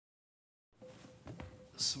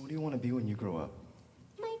So what do you want to be when you grow up?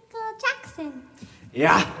 Michael Jackson.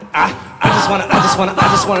 Yeah, I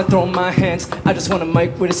just wanna throw my hands. I just want a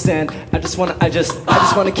mic with a stand. I just wanna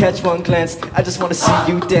catch one glance. I just wanna see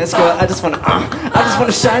you dance, girl. I just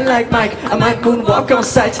wanna shine like Mike. I might moonwalk on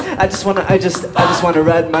sight. I just wanna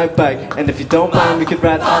ride my bike. And if you don't mind, we could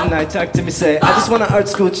ride all night. Talk to me, say I just want an art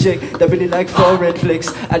school chick that really like foreign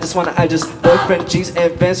flicks. I just boyfriend jeans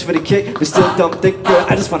and Vans for the kick. We still dumb thick, girl.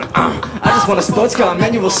 I just want a sports car,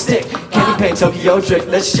 manual stick. Candy paint, Tokyo drift,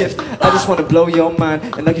 let's shift. I just wanna blow your mind,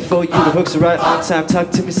 and lucky for you, the hooks are right on time.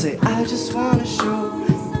 Talk to me, say I just wanna show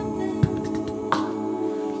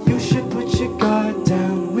you should put your guard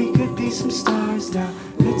down. We could be some stars now.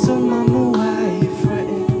 Little mama, why you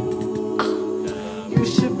fretting? You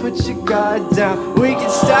should put your guard down. We can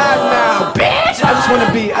start now, bitch. I just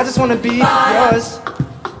wanna be yours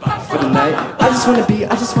for the night. I just wanna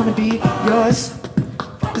be yours.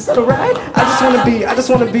 Is that alright? I just wanna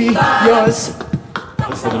be yours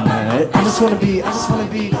for the night. I just wanna be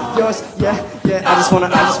yours. Yeah. I just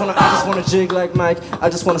wanna jig like Mike. I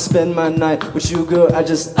just wanna spend my night with you, girl. I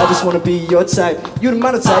just wanna be your type. You the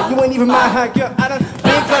model type. You ain't even my height, girl. I done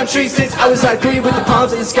been climb trees since I was like 3 with the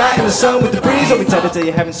palms in the sky and the sun with the breeze. I'll be tired to tell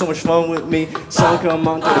you having so much fun with me. Sun come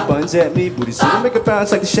on, throw the buns at me. Booty suit make a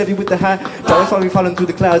bounce like the Chevy with the high. Darling, follow me falling through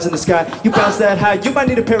the clouds in the sky. You bounce that high, you might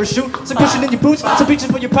need a parachute. Some cushion in your boots, some peaches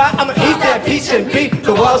for your pie. I'ma eat that peach and beat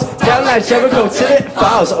the walls down like Jericho till it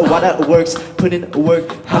falls. Oh, why that works? Put in work,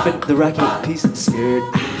 hop in the rocket piece skirt.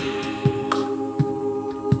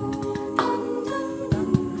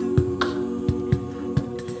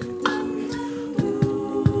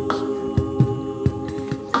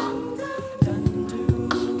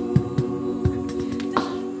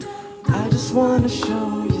 I just wanna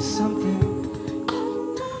show you something.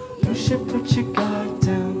 You should put your guard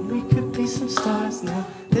down. We could be some stars now.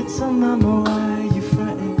 Little mama, why you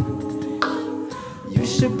frontin'? You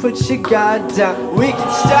should put your guard down. We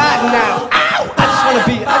can start now. Ow! I just wanna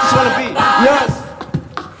be yours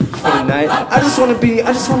for the night. I just wanna be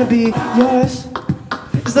yours.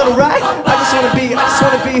 Is that alright? I just wanna be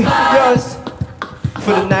yours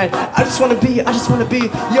for the night. I just wanna be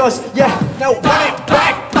yours. Yeah, now run it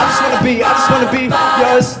back. I just wanna be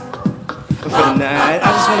yours for the night. I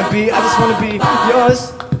just wanna be yours.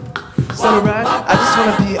 Is that alright? I just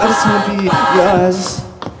wanna be yours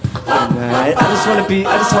for the night. I just wanna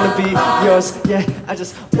be yours. Yeah,